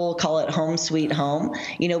beautiful, call it home sweet home.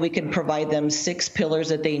 We could provide them 6 pillars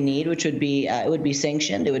that they need, which would be, it would be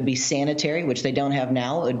sanctioned, it would be sanitary, which they don't have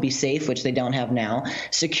now, it would be safe, which they don't have now,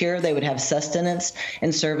 secure, they would have sustenance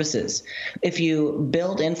and services. If you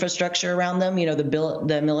build infrastructure around them,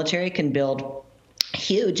 the military can build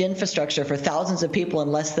huge infrastructure for thousands of people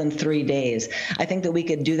in less than 3 days. I think that we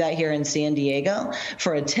could do that here in San Diego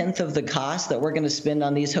for 1/10 of the cost that we're going to spend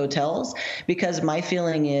on these hotels, because my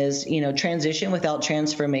feeling is, transition without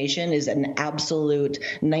transformation is an absolute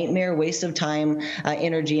nightmare, waste of time,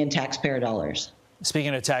 energy, and taxpayer dollars.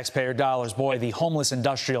 Speaking of taxpayer dollars, boy, the homeless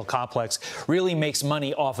industrial complex really makes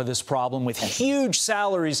money off of this problem with huge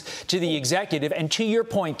salaries to the executive. And to your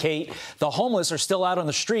point, Kate, the homeless are still out on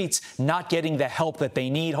the streets not getting the help that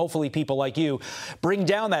they need. Hopefully people like you bring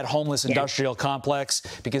down that homeless industrial complex,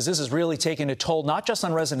 because this is really taking a toll not just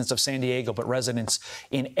on residents of San Diego, but residents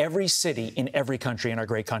in every city, in every country in our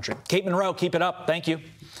great country. Kate Monroe, keep it up. Thank you.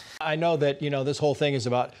 I know that, this whole thing is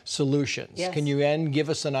about solutions. Yes. Can you give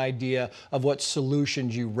us an idea of what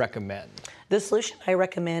solutions you recommend? The solution I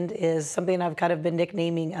recommend is something I've kind of been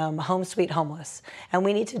nicknaming Home Sweet Homeless. And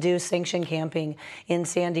we need to do sanction camping in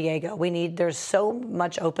San Diego. there's so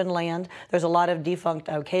much open land. There's a lot of defunct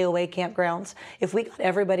KOA campgrounds. If we got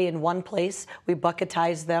everybody in one place, we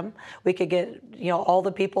bucketize them, we could get, all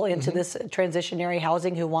the people into this transitionary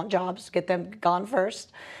housing who want jobs, get them gone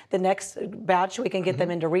first. The next batch, we can get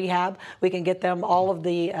them into rehab. We can get them all of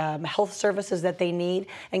the health services that they need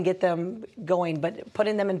and get them going. But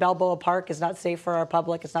putting them in Balboa Park is not safe for our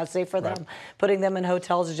public. It's not safe for them. Putting them in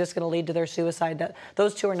hotels is just going to lead to their suicide.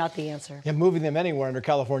 Those two are not the answer. Yeah, moving them anywhere under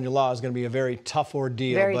California law is going to be a very tough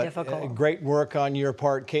ordeal. Very difficult. Great work on your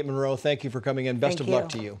part. Kate Monroe, thank you for coming in. Best of luck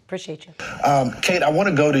to you. Appreciate you. Kate, I want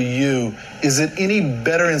to go to you. Is it any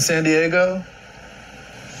better in San Diego?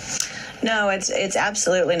 No, it's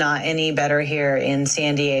absolutely not any better here in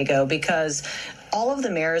San Diego because all of the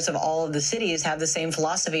mayors of all of the cities have the same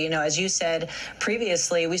philosophy. You know, as you said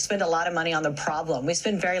previously, we spend a lot of money on the problem. We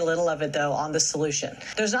spend very little of it, though, on the solution.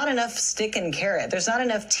 There's not enough stick and carrot. There's not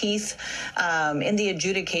enough teeth in the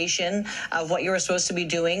adjudication of what you are supposed to be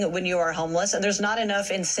doing when you are homeless, and there's not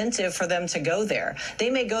enough incentive for them to go there. They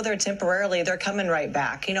may go there temporarily. They're coming right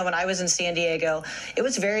back. You know, when I was in San Diego, it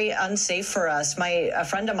was very unsafe for us. A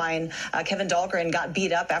friend of mine, Kevin Dahlgren, got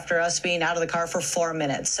beat up after us being out of the car for 4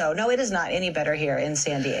 minutes. So, no, it is not any better here in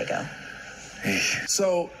San Diego.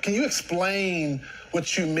 So can you explain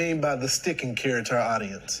what you mean by the stick and carrot to our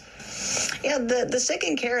audience? Yeah, the stick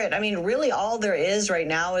and carrot, I mean, really all there is right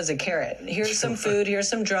now is a carrot. Here's some food, here's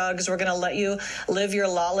some drugs. We're going to let you live your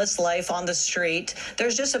lawless life on the street.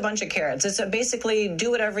 There's just a bunch of carrots. It's basically do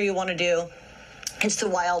whatever you want to do. It's the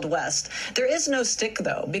Wild West. There is no stick,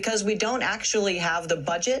 though, because we don't actually have the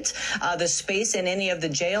budget, the space in any of the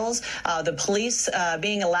jails, the police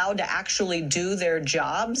being allowed to actually do their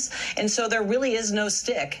jobs. And so there really is no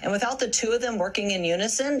stick. And without the two of them working in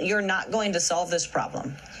unison, you're not going to solve this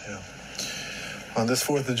problem. Yeah. On this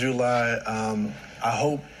 4th of July, I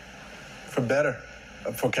hope for better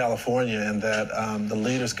for California and that the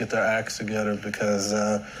leaders get their acts together because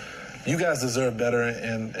you guys deserve better,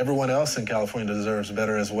 and everyone else in California deserves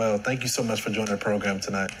better as well. Thank you so much for joining the program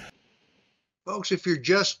tonight. Folks, if you're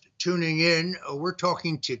just tuning in, we're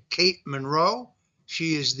talking to Kate Monroe.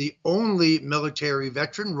 She is the only military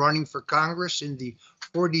veteran running for Congress in the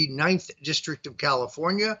 49th District of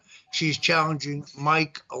California. She's challenging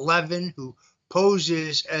Mike Levin, who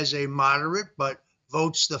poses as a moderate but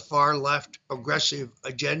votes the far-left progressive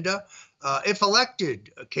agenda. If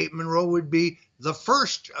elected, Kate Monroe would be the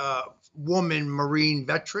first woman Marine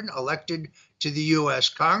veteran elected to the U.S.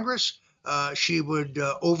 Congress. She would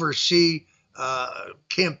oversee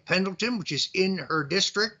Camp Pendleton, which is in her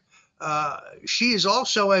district. She is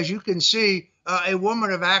also, as you can see, a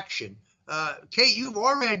woman of action. Kate, you've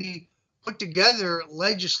already put together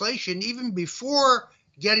legislation even before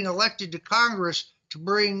getting elected to Congress to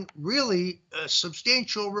bring really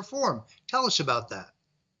substantial reform. Tell us about that.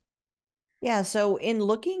 Yeah, so in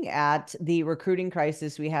looking at the recruiting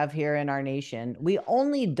crisis we have here in our nation, we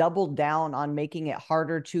only doubled down on making it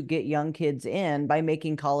harder to get young kids in by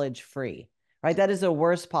making college free, right? That is the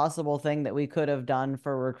worst possible thing that we could have done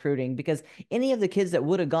for recruiting because any of the kids that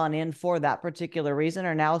would have gone in for that particular reason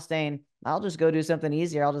are now saying, I'll just go do something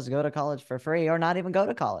easier. I'll just go to college for free or not even go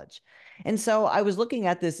to college. And so I was looking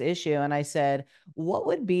at this issue and I said, what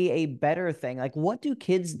would be a better thing? Like, what do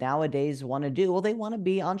kids nowadays want to do? Well, they want to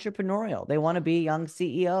be entrepreneurial. They want to be young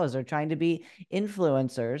CEOs or trying to be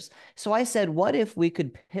influencers. So I said, what if we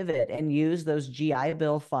could pivot and use those GI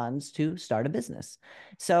Bill funds to start a business?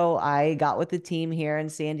 So I got with the team here in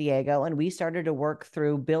San Diego and we started to work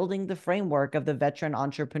through building the framework of the Veteran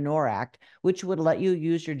Entrepreneur Act, which would let you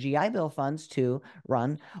use your GI Bill funds to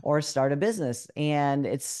run or start a business. And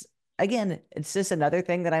again, it's just another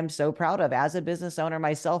thing that I'm so proud of. As a business owner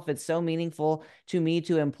myself, it's so meaningful to me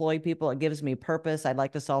to employ people. It gives me purpose. I'd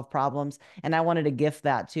like to solve problems. And I wanted to gift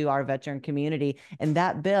that to our veteran community. And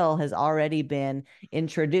that bill has already been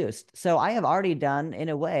introduced. So I have already done, in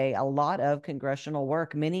a way, a lot of congressional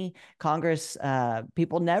work. Many Congress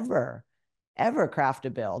people never ever craft a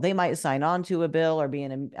bill. They might sign on to a bill or be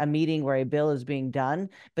in a meeting where a bill is being done,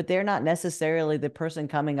 but they're not necessarily the person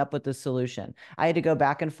coming up with the solution. I had to go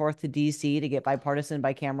back and forth to DC to get bipartisan,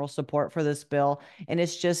 bicameral support for this bill. And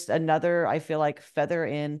it's just another, I feel like, feather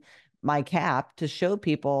in my cap to show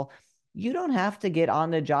people you don't have to get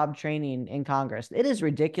on the job training in Congress. It is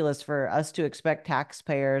ridiculous for us to expect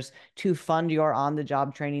taxpayers to fund your on the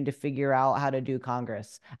job training to figure out how to do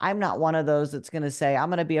Congress. I'm not one of those that's going to say, I'm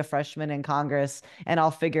going to be a freshman in Congress and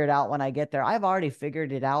I'll figure it out when I get there. I've already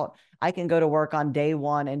figured it out. I can go to work on day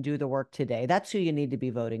one and do the work today. That's who you need to be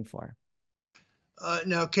voting for.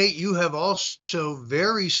 Now, Kate, you have also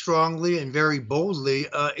very strongly and very boldly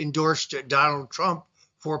endorsed Donald Trump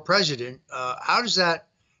for president. How does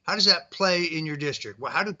that play in your district?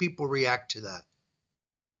 Well, how do people react to that?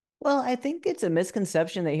 Well, I think it's a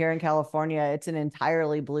misconception that here in California, it's an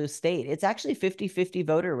entirely blue state. It's actually 50-50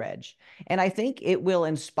 voter reg. And I think it will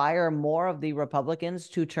inspire more of the Republicans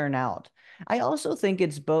to turn out. I also think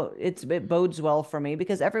it bodes well for me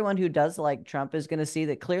because everyone who does like Trump is going to see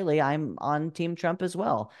that clearly I'm on Team Trump as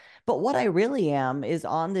well. But what I really am is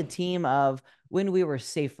on the team of when we were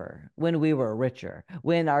safer, when we were richer,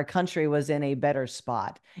 when our country was in a better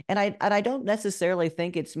spot. And I don't necessarily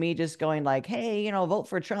think it's me just going like, hey, vote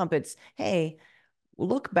for Trump. It's, hey,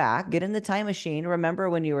 look back, get in the time machine. Remember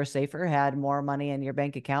when you were safer, had more money in your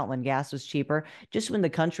bank account, when gas was cheaper, just when the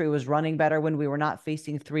country was running better, when we were not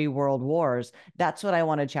facing 3 world wars. That's what I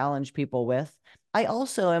want to challenge people with. I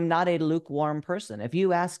also am not a lukewarm person. If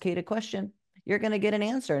you ask Kate a question, you're going to get an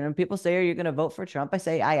answer. And when people say, are you going to vote for Trump? I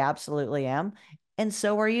say, I absolutely am. And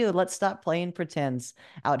so are you. Let's stop playing pretends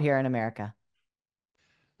out here in America.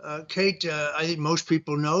 Kate, I think most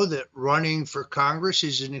people know that running for Congress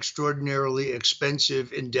is an extraordinarily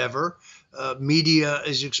expensive endeavor. Media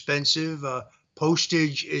is expensive.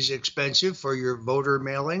 Postage is expensive for your voter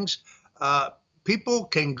mailings. People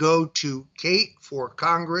can go to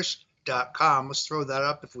kateforcongress.com. Let's throw that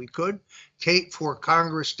up if we could.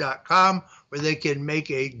 kateforcongress.com, where they can make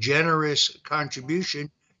a generous contribution.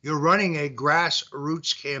 You're running a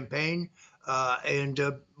grassroots campaign.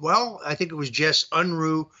 Well, I think it was Jess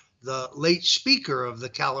Unruh, the late Speaker of the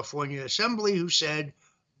California Assembly, who said,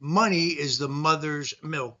 money is the mother's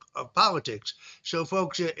milk of politics. So,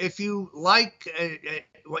 folks, if you like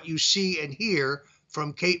what you see and hear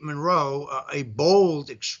from Kate Monroe, a bold,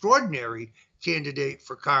 extraordinary candidate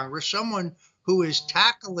for Congress, someone who is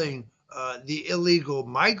tackling the illegal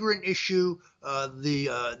migrant issue,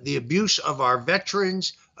 the abuse of our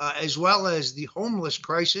veterans, as well as the homeless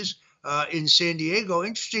crisis in San Diego.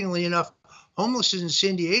 Interestingly enough, homelessness in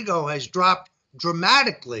San Diego has dropped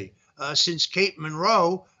dramatically since Kate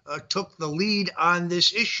Monroe took the lead on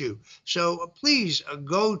this issue. So please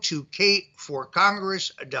go to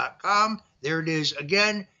kateforcongress.com. There it is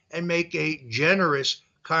again, and make a generous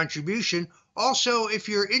contribution. Also, if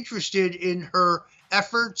you're interested in her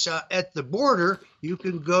efforts at the border, you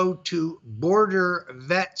can go to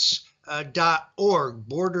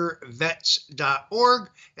bordervets.org,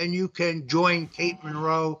 and you can join Kate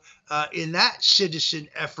Monroe in that citizen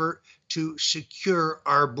effort to secure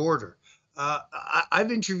our border.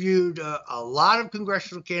 I've interviewed a lot of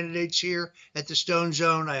congressional candidates here at the Stone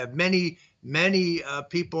Zone. I have many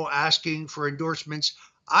people asking for endorsements.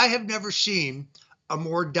 I have never seen a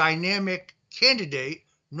more dynamic candidate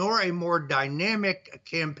nor a more dynamic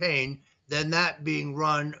campaign than that being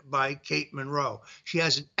run by Kate Monroe. She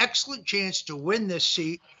has an excellent chance to win this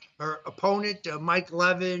seat. Her opponent, Mike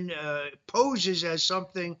Levin, poses as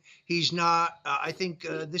something he's not. I think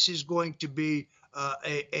this is going to be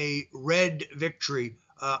a red victory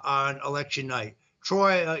on election night.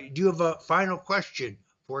 Troy, do you have a final question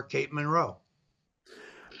for Kate Monroe?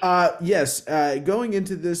 Yes. Going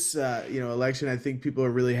into this, election, I think people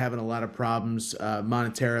are really having a lot of problems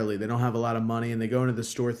monetarily. They don't have a lot of money, and they go into the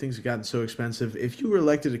store. Things have gotten so expensive. If you were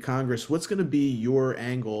elected to Congress, what's going to be your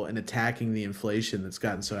angle in attacking the inflation that's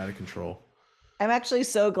gotten so out of control? I'm actually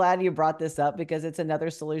so glad you brought this up because it's another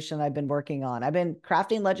solution I've been working on. I've been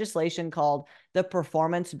crafting legislation called the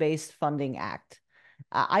Performance-Based Funding Act.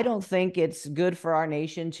 I don't think it's good for our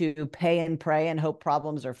nation to pay and pray and hope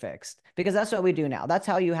problems are fixed, because that's what we do now. That's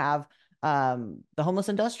how you have the homeless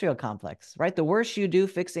industrial complex, right? The worse you do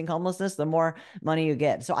fixing homelessness, the more money you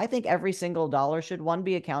get. So I think every single dollar should, one,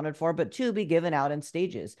 be accounted for, but two, be given out in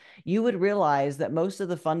stages. You would realize that most of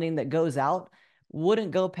the funding that goes out wouldn't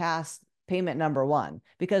go past payment number one,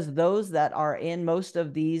 because those that are in most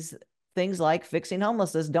of these things like fixing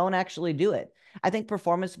homelessness don't actually do it. I think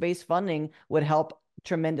performance-based funding would help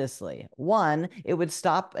tremendously. One, it would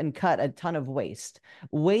stop and cut a ton of waste.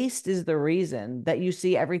 Waste is the reason that you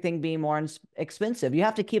see everything being more expensive. You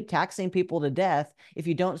have to keep taxing people to death if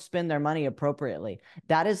you don't spend their money appropriately.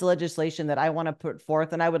 That is legislation that I want to put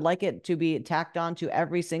forth, and I would like it to be tacked on to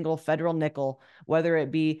every single federal nickel, whether it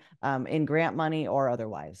be in grant money or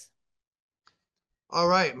otherwise. All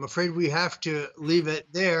right, I'm afraid we have to leave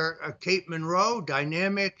it there. Kate Monroe,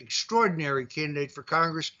 dynamic, extraordinary candidate for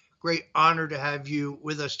Congress. Great honor to have you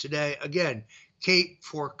with us today. Again,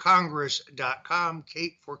 kateforcongress.com,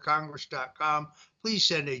 kateforcongress.com. Please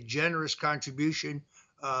send a generous contribution.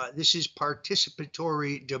 This is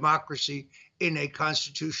participatory democracy in a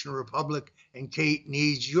constitutional republic, and Kate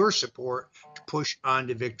needs your support to push on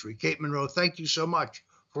to victory. Kate Monroe, thank you so much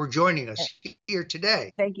for joining us here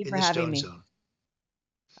today. Thank you for having me. Zone.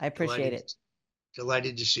 I appreciate it.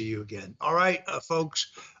 Delighted to see you again. All right,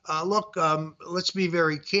 folks, look, let's be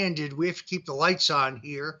very candid. We have to keep the lights on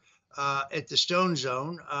here at the Stone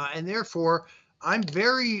Zone, and therefore I'm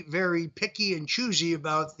very, very picky and choosy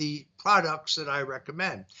about the products that I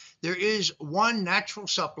recommend. There is one natural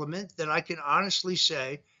supplement that I can honestly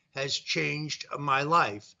say has changed my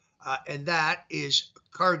life, and that is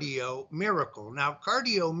Cardio Miracle. Now,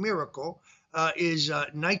 Cardio Miracle is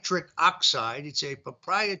nitric oxide. It's a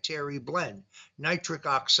proprietary blend. Nitric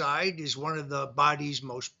oxide is one of the body's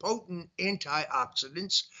most potent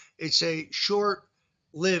antioxidants. It's a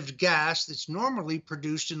short-lived gas that's normally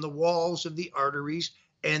produced in the walls of the arteries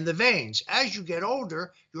and the veins. As you get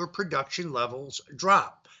older, your production levels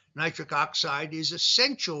drop. Nitric oxide is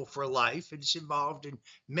essential for life. It's involved in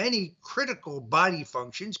many critical body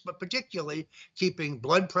functions, but particularly keeping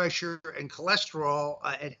blood pressure and cholesterol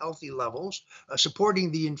at healthy levels,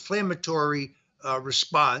 supporting the inflammatory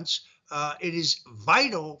response. It is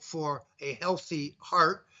vital for a healthy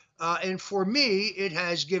heart. And for me, it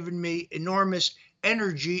has given me enormous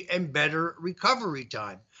energy and better recovery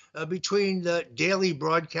time. Between the daily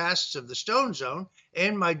broadcasts of the StoneZOne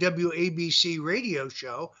and my WABC radio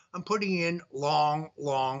show, I'm putting in long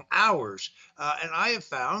hours. And I have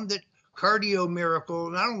found that Cardio Miracle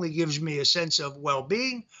not only gives me a sense of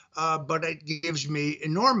well-being, but it gives me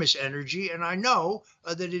enormous energy. And I know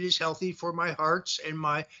that it is healthy for my hearts and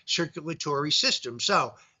my circulatory system.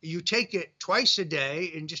 So you take it twice a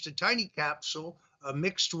day in just a tiny capsule,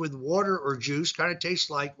 mixed with water or juice, kind of tastes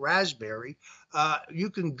like raspberry. You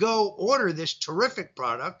can go order this terrific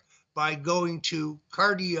product by going to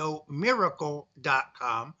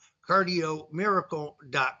cardiomiracle.com,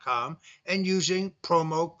 cardiomiracle.com, and using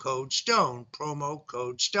promo code STONE.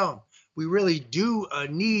 We really do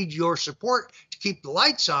need your support to keep the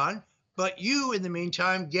lights on, but you, in the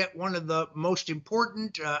meantime, get one of the most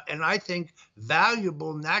important and I think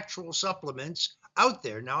valuable natural supplements out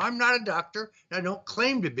there. Now, I'm not a doctor, and I don't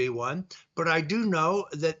claim to be one, but I do know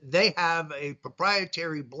that they have a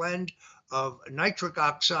proprietary blend of nitric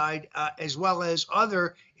oxide as well as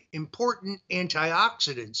other important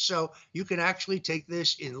antioxidants. So you can actually take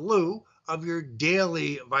this in lieu of your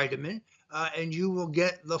daily vitamin, and you will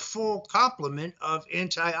get the full complement of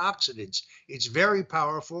antioxidants. It's very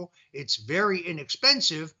powerful, it's very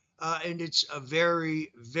inexpensive, and it's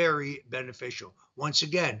very, very beneficial. Once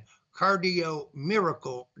again,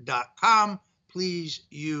 cardiomiracle.com. Please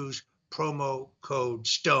use promo code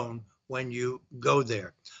STONE when you go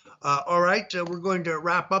there. All right, we're going to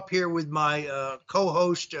wrap up here with my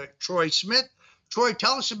co-host, Troy Smith. Troy,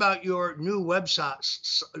 tell us about your new website,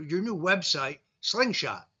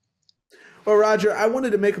 Slingshot. Well, Roger, I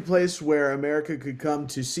wanted to make a place where America could come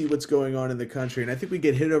to see what's going on in the country. And I think we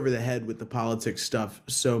get hit over the head with the politics stuff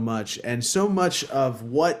so much. And so much of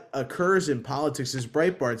what occurs in politics, as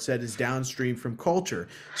Breitbart said, is downstream from culture.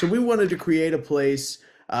 So we wanted to create a place,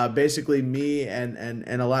 basically me and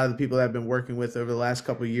a lot of the people that I've been working with over the last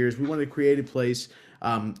couple of years, we wanted to create a place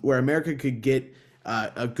where America could get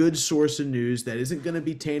a good source of news that isn't going to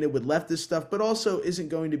be tainted with leftist stuff, but also isn't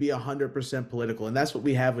going to be 100% political. And that's what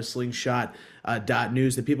we have with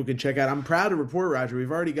Slingshot.news that people can check out. I'm proud to report, Roger,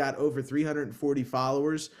 we've already got over 340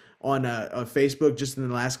 followers on Facebook just in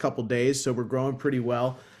the last couple days, so we're growing pretty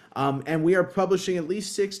well. And we are publishing at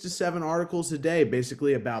least 6 to 7 articles a day,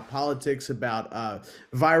 basically about politics, about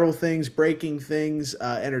viral things, breaking things,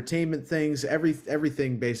 entertainment things,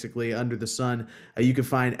 everything basically under the sun. You can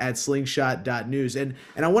find at slingshot.news. And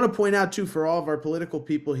I want to point out too, for all of our political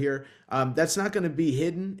people here, that's not going to be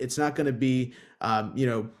hidden. It's not going to be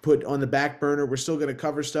put on the back burner. We're still going to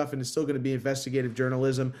cover stuff, and it's still going to be investigative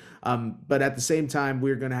journalism. But at the same time,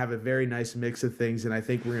 we're going to have a very nice mix of things, and I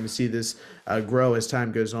think we're going to see this grow as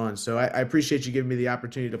time goes on. So I appreciate you giving me the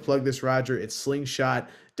opportunity to plug this, Roger. It's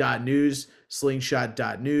slingshot.news,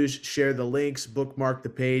 slingshot.news. Share the links, bookmark the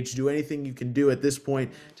page, do anything you can do at this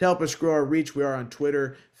point to help us grow our reach. We are on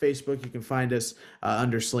Twitter, Facebook. You can find us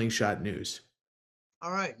under Slingshot News.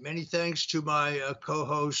 All right. Many thanks to my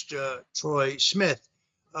co-host, Troy Smith.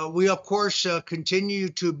 We, of course, continue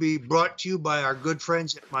to be brought to you by our good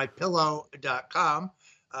friends at MyPillow.com.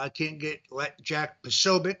 I can't let Jack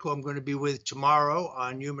Posobiec, who I'm going to be with tomorrow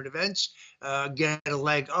on Human Events, get a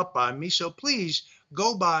leg up on me. So please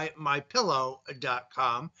go by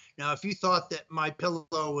MyPillow.com. Now, if you thought that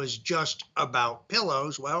MyPillow was just about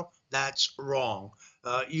pillows, well, that's wrong.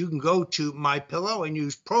 You can go to MyPillow and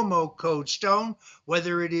use promo code STONE,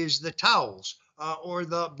 whether it is the towels or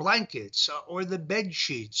the blankets or the bed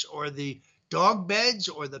sheets or the dog beds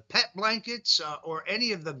or the pet blankets or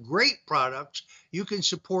any of the great products. You can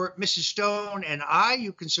support Mrs. Stone and I.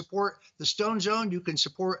 You can support the StoneZOne. You can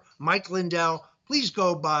support Mike Lindell. Please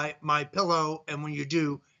go by MyPillow, and when you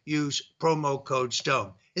do, use promo code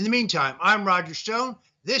STONE. In the meantime, I'm Roger Stone.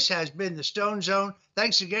 This has been the StoneZOne.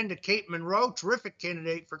 Thanks again to Kate Monroe, terrific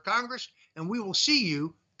candidate for Congress, and we will see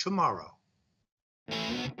you tomorrow.